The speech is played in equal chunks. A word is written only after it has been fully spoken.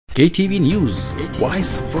KTV News,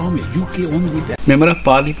 voice from UK only. Member of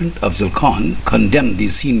Parliament Afzal Khan condemned the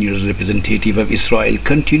senior representative of Israel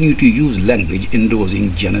continue to use language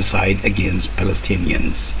endorsing genocide against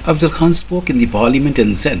Palestinians. Afzal Khan spoke in the Parliament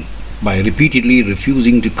and said, by repeatedly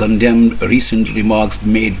refusing to condemn recent remarks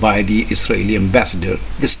made by the Israeli ambassador,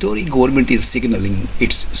 the Tory government is signaling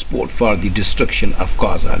its support for the destruction of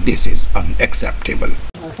Gaza. This is unacceptable.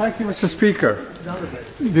 Thank you, Mr. Speaker.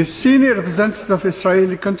 The senior representatives of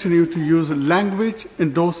Israel continue to use language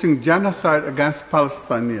endorsing genocide against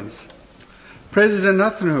Palestinians. President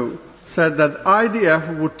Netanyahu said that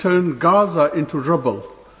IDF would turn Gaza into rubble,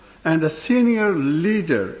 and a senior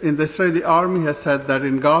leader in the Israeli army has said that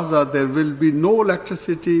in Gaza there will be no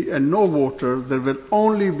electricity and no water, there will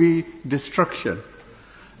only be destruction.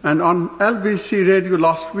 And on LBC radio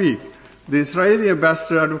last week, the Israeli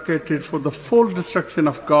ambassador advocated for the full destruction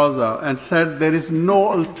of Gaza and said there is no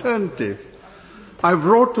alternative. I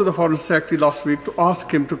wrote to the Foreign Secretary last week to ask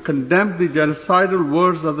him to condemn the genocidal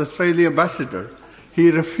words of the Israeli ambassador.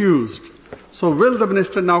 He refused. So will the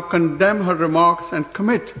minister now condemn her remarks and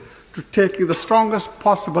commit to taking the strongest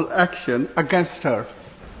possible action against her?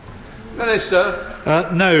 Minister.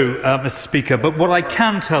 No, Mr. Speaker, but what I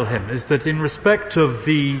can tell him is that in respect of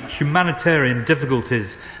the humanitarian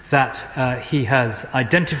difficulties that he has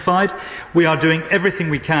identified, we are doing everything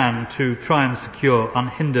we can to try and secure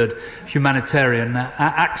unhindered humanitarian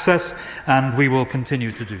access, and we will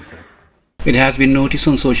continue to do so. It has been noticed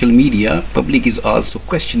on social media, public is also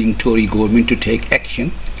questioning Tory government to take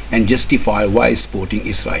action and justify why supporting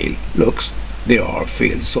Israel. Looks, they are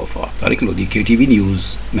failed so far. Tariq Lodi, KTV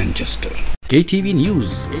News, Manchester. KTV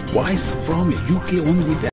News, voice from UK only.